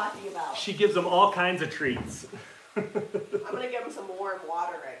what you're talking about. She gives them all kinds of treats. I'm going to give them some warm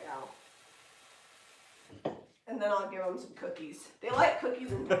water right now. And then I'll give them some cookies. They like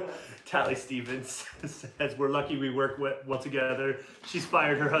cookies and donuts. Tally Stevens says, we're lucky we work well together. She's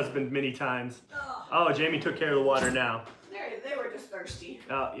fired her husband many times. Oh, Jamie took care of the water now. They were just thirsty.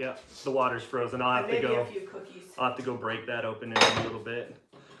 Oh, yeah. The water's frozen. I'll have to go. A few cookies. I'll have to go break that open in a little bit.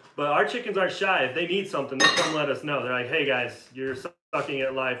 But our chickens aren't shy. If they need something, they come let us know. They're like, hey guys, you're sucking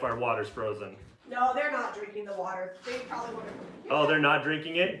at life. Our water's frozen. No, they're not drinking the water. They probably would have. Oh, they're not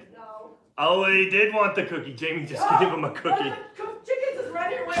drinking it? No. Oh, they did want the cookie. Jamie just gave them a cookie. Chickens is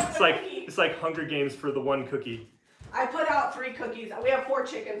running away with the cookie. It's like Hunger Games for the one cookie. I put out 3 cookies. We have 4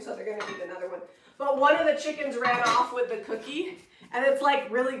 chickens, so they're going to need another one. But one of the chickens ran off with the cookie, and it's like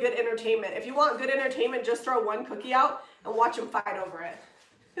really good entertainment. If you want good entertainment, just throw 1 cookie out and watch them fight over it.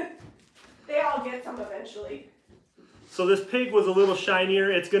 They all get some eventually. So this pig was a little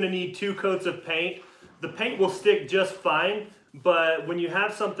shinier. It's going to need 2 coats of paint. The paint will stick just fine, but when you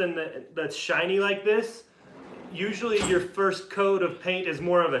have something that's shiny like this, usually your first coat of paint is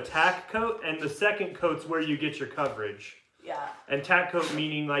more of a tack coat, and the second coat's where you get your coverage. Yeah. And tack coat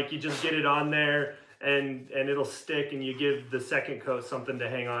meaning like you just get it on there and it'll stick, and you give the second coat something to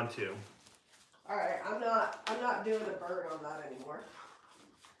hang on to. All right, I'm not doing a bird on that anymore.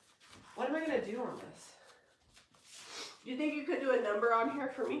 What am I gonna do on this? Do you think you could do a number on here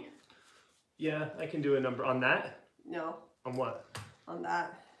for me? Yeah, I can do a number on that. No. On what? On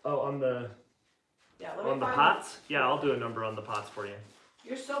that. Oh, on the. Yeah. On the pots? Yeah, I'll do a number on the pots for you.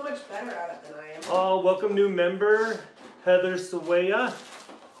 You're so much better at it than I am. Oh, welcome new member, Heather Sawaya.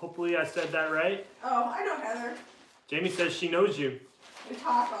 Hopefully I said that right. Oh, I know Heather. Jamie says she knows you. We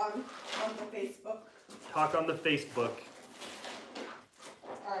talk on the Facebook. Talk on the Facebook.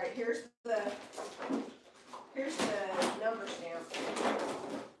 All right, here's the number stamp.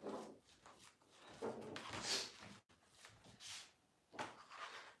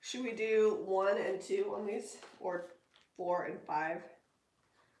 Should we do 1 and 2 on these, or 4 and 5?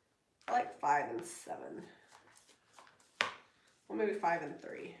 I like 5 and 7. Well, maybe 5 and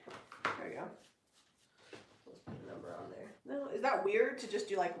 3. There you go. Let's put a number on there. No, is that weird to just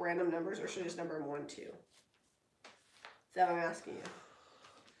do like random numbers, or should I just number them 1, 2? Is that what I'm asking you?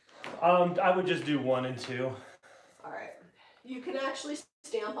 I would just do 1 and 2. All right. You can actually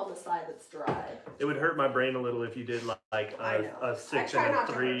stamp on the side that's dry. It would hurt my brain a little if you did like a 6 and a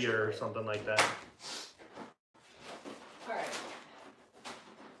 3 or something like that. All right.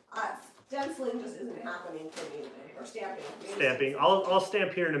 Stenciling just isn't happening for me today, or stamping. Stamping. I'll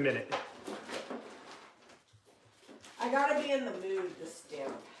stamp here in a minute. I gotta be in the mood to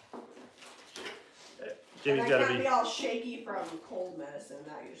stamp. Jimmy's and I gotta can't be all shaky from cold medicine.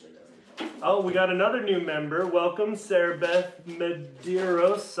 That usually doesn't help. Oh, we got another new member. Welcome, Sarah Beth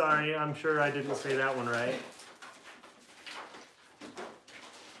Medeiros. Sorry, I'm sure I didn't say that one right.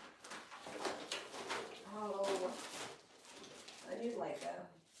 Oh, I need like a...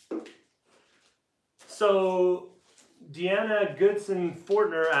 So, Deanna Goodson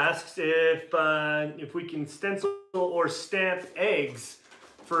Fortner asks if we can stencil or stamp eggs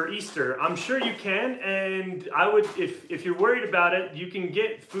for Easter. I'm sure you can, and I would, if you're worried about it, you can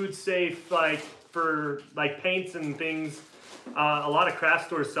get food safe for paints and things. A lot of craft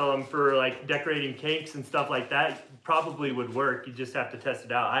stores sell them for like decorating cakes and stuff like that. Probably would work. You just have to test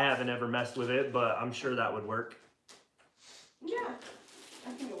it out. I haven't ever messed with it, but I'm sure that would work. Yeah,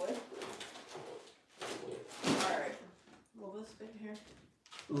 I think it would. All right, will this fit here?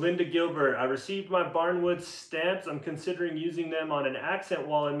 Linda Gilbert, I received my Barnwood stamps. I'm considering using them on an accent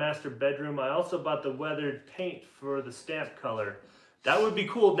wall in master bedroom. I also bought the weathered paint for the stamp color. That would be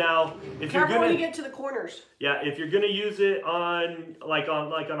cool. Now, if you're gonna, when you get to the corners. Yeah, if you're gonna use it on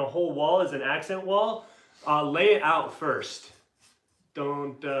on a whole wall as an accent wall, lay it out first.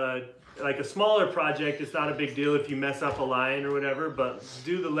 Don't like a smaller project. It's not a big deal if you mess up a line or whatever, but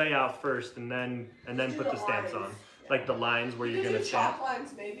do the layout first and then put the stamps on, like the lines where you're gonna stamp. Chalk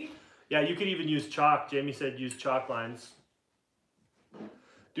lines, maybe. Yeah, you could even use chalk. Jamie said use chalk lines.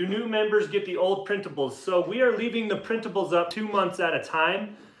 Do new members get the old printables? So we are leaving the printables up 2 months at a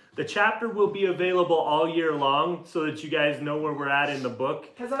time. The chapter will be available all year long so that you guys know where we're at in the book.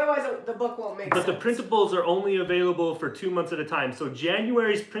 Because otherwise the book won't make sense. But the printables are only available for 2 months at a time. So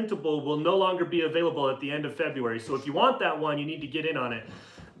January's printable will no longer be available at the end of February. So if you want that one, you need to get in on it.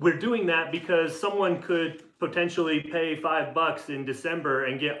 We're doing that because someone could potentially pay $5 in December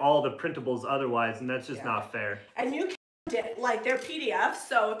and get all the printables otherwise, and that's just not fair. And you can like they're PDFs,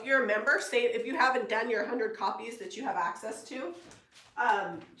 so if you're a member, if you haven't done your 100 copies that you have access to,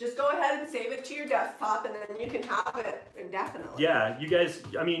 just go ahead and save it to your desktop, and then you can have it indefinitely. Yeah, you guys,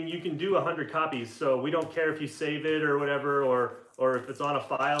 I mean, you can do 100 copies, so we don't care if you save it or whatever, or if it's on a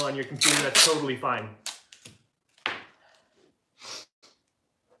file on your computer, that's totally fine.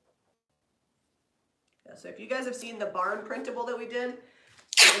 Yeah, so if you guys have seen the barn printable that we did,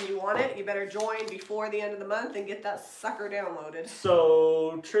 and you want it, you better join before the end of the month and get that sucker downloaded.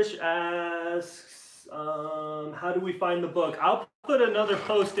 So Trish asks, how do we find the book? I'll put another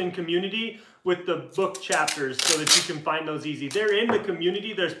post in community with the book chapters so that you can find those easy. They're in the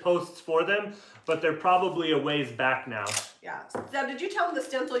community, there's posts for them, but they're probably a ways back now. Yeah. Now, did you tell them the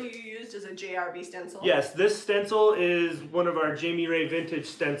stencil you used is a JRB stencil? Yes, this stencil is one of our Jami Ray Vintage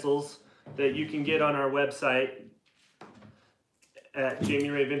stencils that you can get on our website at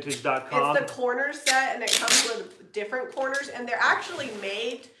jamirayvintage.com. It's the corner set, and it comes with different corners, and they're actually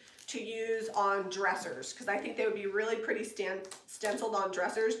made to use on dressers because I think they would be really pretty stenciled on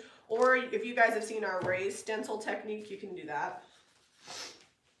dressers. Or if you guys have seen our raised stencil technique, you can do that.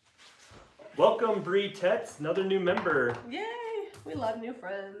 Welcome, Bree Tetz, another new member. Yay! We love new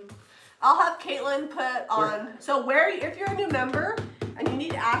friends. I'll have Caitlin put on. So if you're a new member and you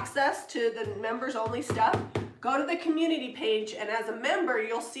need access to the members only stuff, go to the community page, and as a member,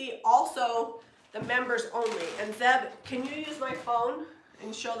 you'll see also the members only. And Zeb, can you use my phone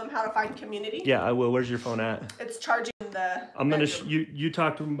and show them how to find community? Yeah, I will. Where's your phone at? It's charging the I'm gonna you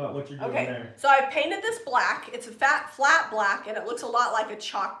talk to them about what you're doing there. So I painted this black. It's a flat black, and it looks a lot like a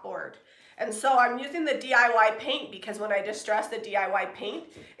chalkboard. And so I'm using the DIY paint because when I distress the DIY paint,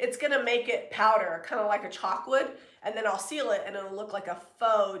 it's gonna make it powder, kind of like a chalk would, and then I'll seal it and it'll look like a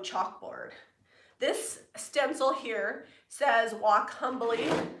faux chalkboard. This stencil here says walk humbly,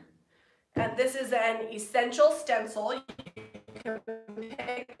 and this is an essential stencil. You can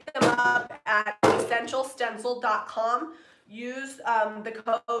pick them up at essentialstencil.com. Use the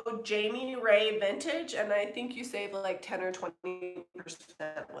code Jami Ray Vintage, and I think you save like 10 or 20%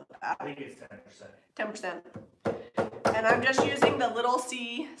 with that. I think it's 10%. 10%. And I'm just using the little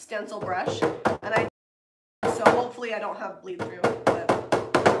C stencil brush, and so hopefully I don't have bleed through. But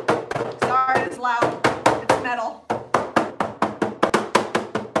sorry, it's loud. It's metal.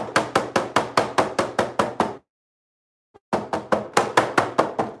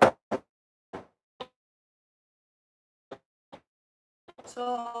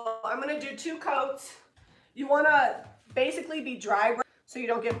 So I'm gonna do 2 coats. You wanna basically be dry so you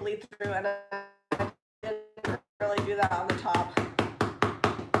don't get bleed through, and I didn't really do that on the top.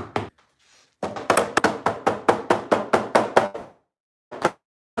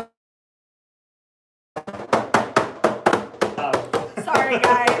 Sorry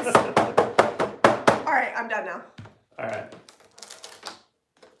guys. All right, I'm done now. All right.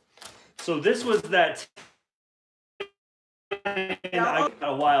 So this was that I got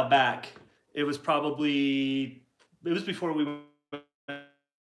a while back. It was before we went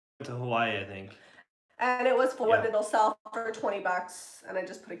to Hawaii, I think. And it was for what it'll sell for $20, and I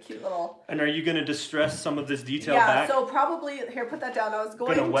just put a cute little. And are you going to distress some of this detail back? Yeah, so probably here, put that down. I was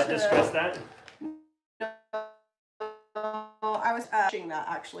going to wet distress that. I was etching that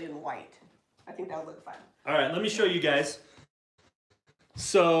actually in white. I think that would look fine. All right, let me show you guys.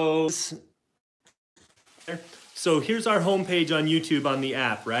 So here's our homepage on YouTube on the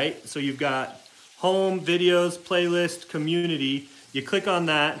app, right? So you've got home, videos, playlist, community. You click on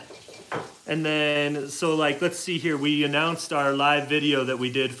that, and then, so like, let's see here. We announced our live video that we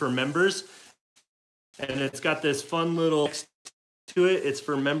did for members, and it's got this fun little text to it. It's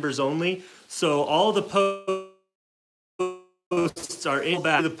for members only. So all the posts posts are in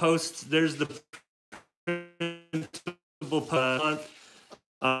back. The posts, there's the printable month.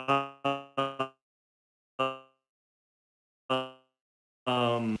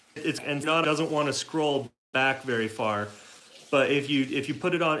 It doesn't want to scroll back very far, but if you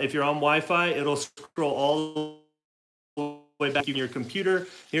put it on, if you're on Wi-Fi, it'll scroll all the way back in your computer.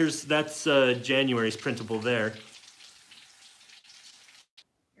 That's January's printable there.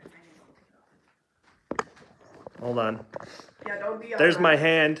 Hold on. Yeah, don't be. There's my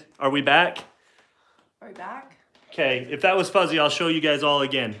hand. Are we back? Are we back? Okay. If that was fuzzy, I'll show you guys all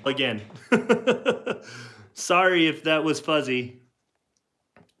again. Sorry if that was fuzzy.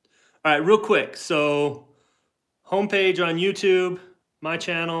 All right, real quick. So, homepage on YouTube, my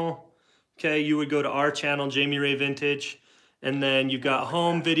channel. Okay, you would go to our channel, Jami Ray Vintage, and then you've got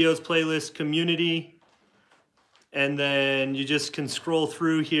home, videos, playlist, community, and then you just can scroll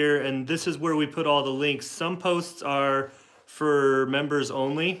through here, and this is where we put all the links. Some posts are for members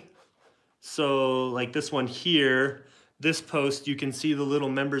only. So, like this one here, this post, you can see the little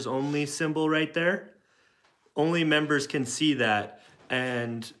members only symbol right there. Only members can see that,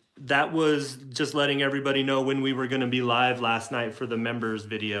 and that was just letting everybody know when we were going to be live last night for the members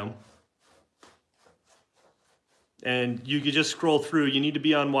video. And you could just scroll through. You need to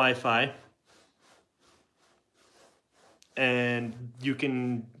be on Wi-Fi. And you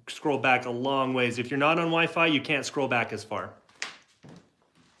can scroll back a long ways. If you're not on Wi-Fi, you can't scroll back as far.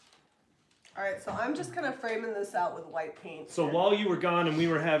 All right, so I'm just kind of framing this out with white paint. So while you were gone and we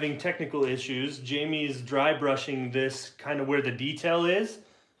were having technical issues, Jamie's dry brushing this kind of where the detail is.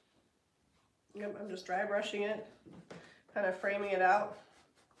 Yep, I'm just dry brushing it, kind of framing it out,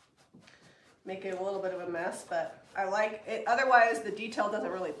 making a little bit of a mess, but I like it. Otherwise, the detail doesn't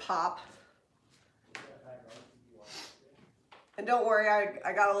really pop. And don't worry,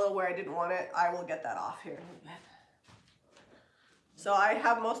 I got a little where I didn't want it. I will get that off here in a bit. So I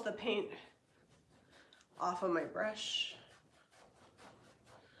have most of the paint off of my brush.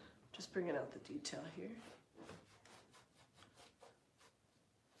 Just bringing out the detail here.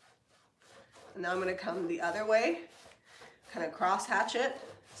 And now I'm going to come the other way, kind of cross hatch it.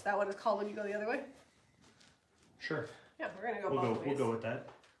 Is that what it's called when you go the other way? Sure. Yeah, we're going to go both ways. We'll go with that.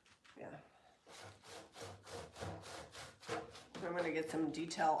 Yeah. I'm going to get some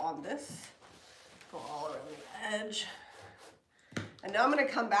detail on this. Go all around the edge. And now I'm going to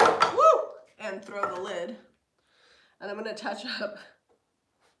come back, woo, and throw the lid. And I'm going to touch up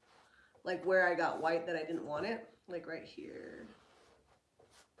like where I got white that I didn't want it, like right here.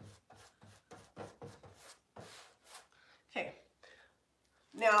 Okay.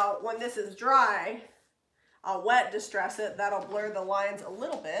 Now, when this is dry, I'll wet distress it. That'll blur the lines a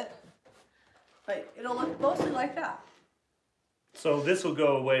little bit, but it'll look mostly like that. So this will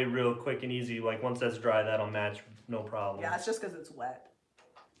go away real quick and easy. Like once that's dry, that'll match, no problem. Yeah, it's just because it's wet.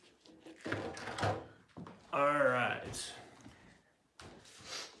 All right.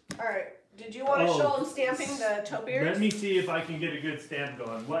 All right. Did you want to show them stamping the taupe ears? Let me see if I can get a good stamp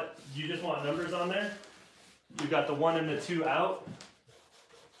going. What? You just want numbers on there? You got the 1 and the 2 out?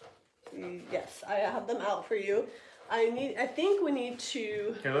 Yes, I have them out for you. I think we need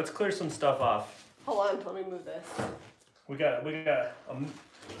to. Okay, let's clear some stuff off. Hold on, let me move this. We've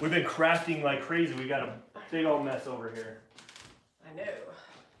been crafting like crazy. We got a big old mess over here. I know.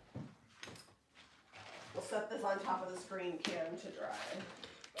 We'll set this on top of the screen can to dry.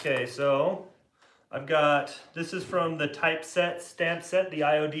 Okay, so I've got, this is from the typeset stamp set, the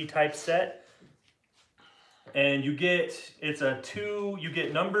IOD typeset. And you get, you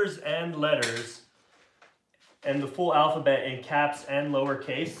get numbers and letters and the full alphabet in caps and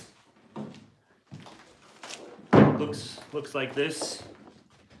lowercase. Looks like this.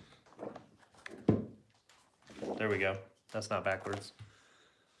 There we go. That's not backwards.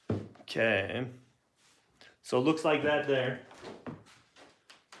 Okay. So it looks like that there.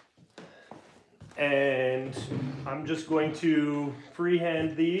 And I'm just going to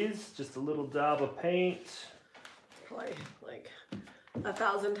freehand these, just a little dab of paint. Probably like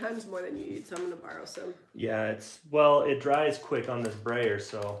 1,000 times more than you need, so I'm gonna borrow some. Yeah, it dries quick on this brayer,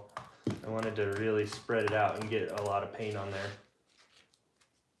 so I wanted to really spread it out and get a lot of paint on there.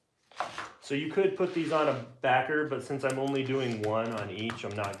 So you could put these on a backer, but since I'm only doing one on each,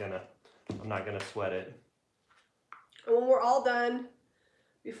 I'm not gonna sweat it. And when we're all done,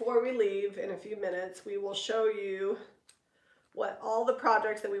 before we leave in a few minutes, we will show you what all the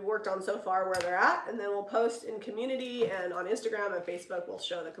projects that we've worked on so far, where they're at, and then we'll post in community and on Instagram and Facebook, we'll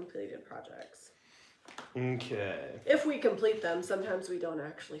show the completed projects. Okay. If we complete them, sometimes we don't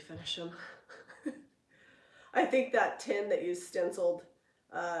actually finish them. I think that tin that you stenciled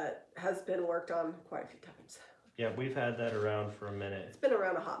has been worked on quite a few times. Yeah, we've had that around for a minute. It's been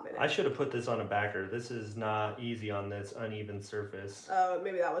around a hot minute. I should have put this on a backer. This is not easy on this uneven surface.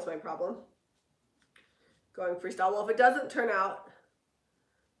 Maybe that was my problem. Going freestyle. Well, if it doesn't turn out,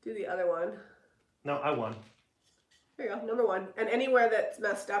 do the other one. No, I won. There you go, number 1. And anywhere that's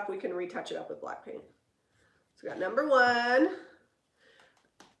messed up, we can retouch it up with black paint. So we got number 1.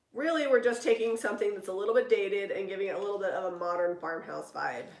 Really, we're just taking something that's a little bit dated and giving it a little bit of a modern farmhouse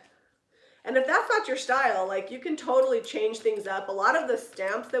vibe. And if that's not your style, like, you can totally change things up. A lot of the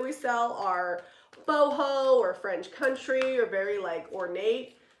stamps that we sell are boho or French country or very like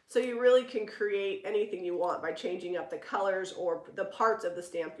ornate. So you really can create anything you want by changing up the colors or the parts of the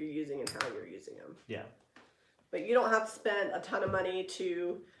stamp you're using and how you're using them. Yeah. But you don't have to spend a ton of money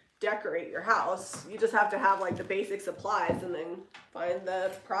to decorate your house. You just have to have like the basic supplies and then find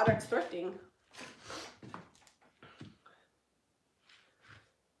the products thrifting.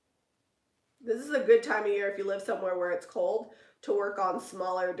 This is a good time of year if you live somewhere where it's cold to work on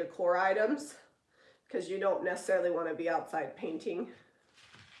smaller decor items because you don't necessarily want to be outside painting.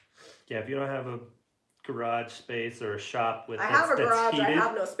 Yeah, if you don't have a garage space or a shop with I have a garage, heated, I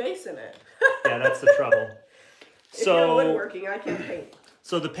have no space in it. Yeah, that's the trouble. If you're woodworking, I can't paint.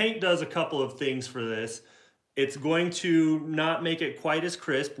 So the paint does a couple of things for this. It's going to not make it quite as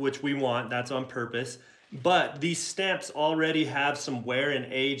crisp, which we want, that's on purpose. But these stamps already have some wear and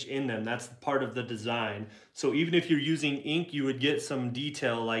age in them. That's part of the design. So even if you're using ink, you would get some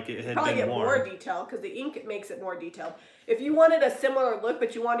detail like it had Probably been get worn. more detail because the ink makes it more detailed. If you wanted a similar look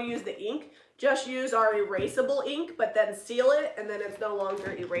but you want to use the ink, just use our erasable ink, but then seal it and then it's no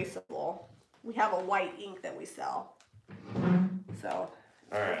longer erasable. We have a white ink that we sell. So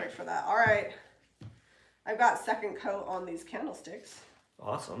it's perfect for that. All right. I've got second coat on these candlesticks.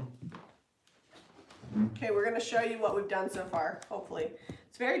 Awesome. Okay, we're going to show you what we've done so far, hopefully.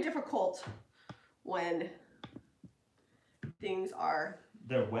 It's very difficult when things are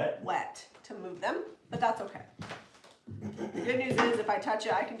They're wet to move them, but that's okay. The good news is if I touch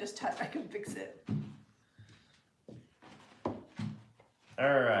it, I can just I can fix it.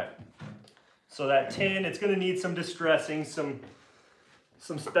 All right. So that tin, it's going to need some distressing, some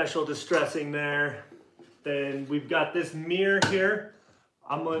special distressing there. Then we've got this mirror here.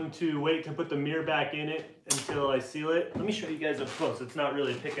 I'm going to wait to put the mirror back in it until I seal it. Let me show you guys up close. It's not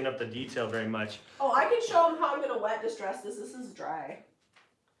really picking up the detail very much. Oh, I can show them how I'm going to wet distress this. This is dry.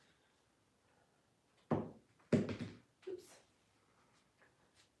 Oops.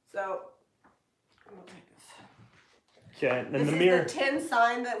 So, I'm going to take this. Okay, and then This the mirror. is the tin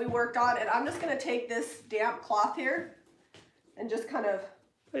sign that we worked on, and I'm just going to take this damp cloth here and just kind of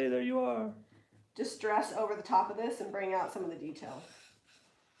Hey, there you are. distress over the top of this and bring out some of the detail.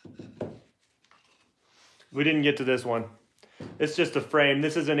 We didn't get to this one. It's just a frame.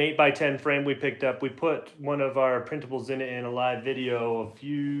 This is an 8x10 frame we picked up. We put one of our printables in it in a live video a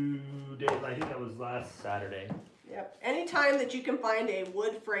few days, I think that was last Saturday. Yep. Anytime that you can find a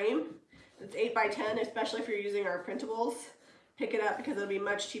wood frame that's 8x10, especially if you're using our printables, pick it up because it'll be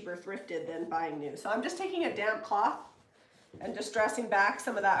much cheaper thrifted than buying new. So I'm just taking a damp cloth and distressing back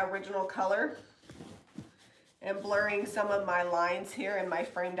some of that original color and blurring some of my lines here in my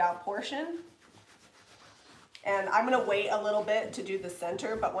framed out portion. And I'm going to wait a little bit to do the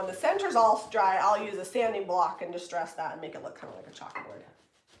center, but when the center's all dry, I'll use a sanding block and distress that and make it look kind of like a chalkboard.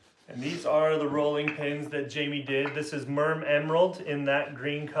 And these are the rolling pins that Jamie did. This is Merm Emerald in that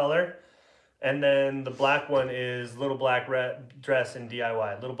green color. And then the black one is Little Black Dress in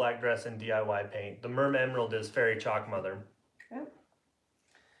DIY. Little Black Dress in DIY paint. The Merm Emerald is Fairy Chalk Mother. Okay.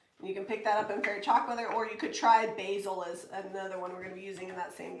 You can pick that up in Fairy Chalk Mother, or you could try Basil as another one we're going to be using in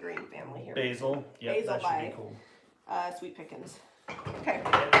that same green family here. Basil. Yep, Basil that should be cool. Sweet Pickens. Okay.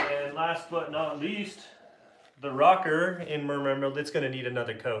 And last but not least, the rocker in Merm Emerald. It's going to need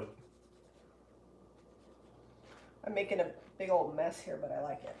another coat. I'm making a big old mess here, but I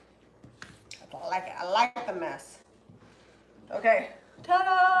like it. I like it. I like the mess. Okay.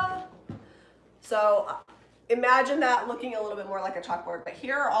 Ta-da! So imagine that looking a little bit more like a chalkboard, but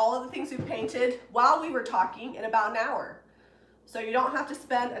here are all of the things we painted while we were talking in about an hour. So you don't have to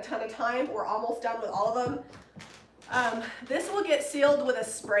spend a ton of time. We're almost done with all of them. This will get sealed with a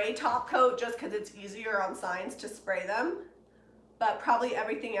spray top coat just because it's easier on signs to spray them, but probably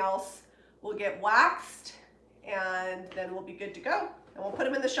everything else will get waxed and then we'll be good to go. And we'll put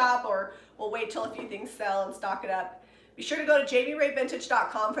them in the shop, or we'll wait till a few things sell and stock it up. Be sure to go to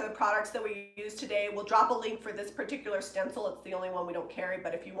jamirayvintage.com for the products that we use today. We'll drop a link for this particular stencil. It's the only one we don't carry,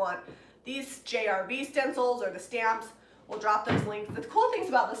 but if you want these JRV stencils or the stamps, we'll drop those links. The cool things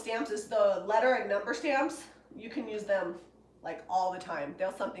about the stamps is the letter and number stamps. You can use them like all the time.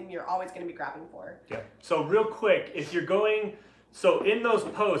 They're something you're always going to be grabbing for. Yeah. So real quick, if you're going, so in those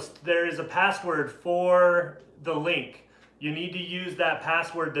posts, there is a password for the link. You need to use that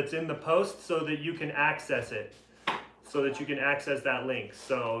password that's in the post so that you can access it, so that you can access that link.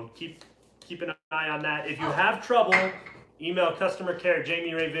 So keep an eye on that. If you have trouble, email customer care,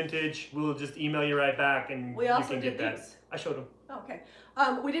 Jami Ray Vintage. We'll just email you right back and We you also can did get that. these. I showed them. Okay.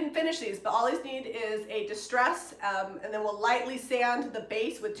 We didn't finish these, but all these need is a distress, and then we'll lightly sand the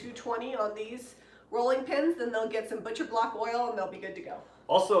base with 220 on these rolling pins. Then they'll get some butcher block oil and they'll be good to go.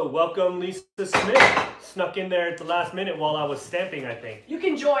 Also, welcome Lisa Smith. Snuck in there at the last minute while I was stamping, I think. You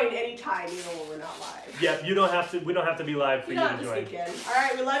can join anytime, even when we're not live. Yep, you don't have to. We don't have to be live for you to join. Sneak in. All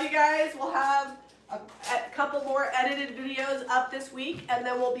right, we love you guys. We'll have a couple more edited videos up this week, and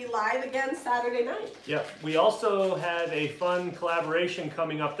then we'll be live again Saturday night. Yep. We also have a fun collaboration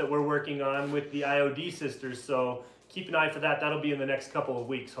coming up that we're working on with the IOD sisters. So keep an eye for that. That'll be in the next couple of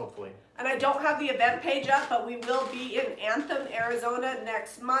weeks, hopefully. And I don't have the event page up, but we will be in Anthem, Arizona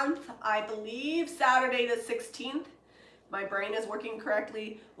next month. I believe Saturday the 16th. My brain is working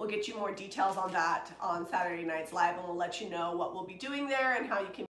correctly. We'll get you more details on that on Saturday night's live, and we'll let you know what we'll be doing there and how you can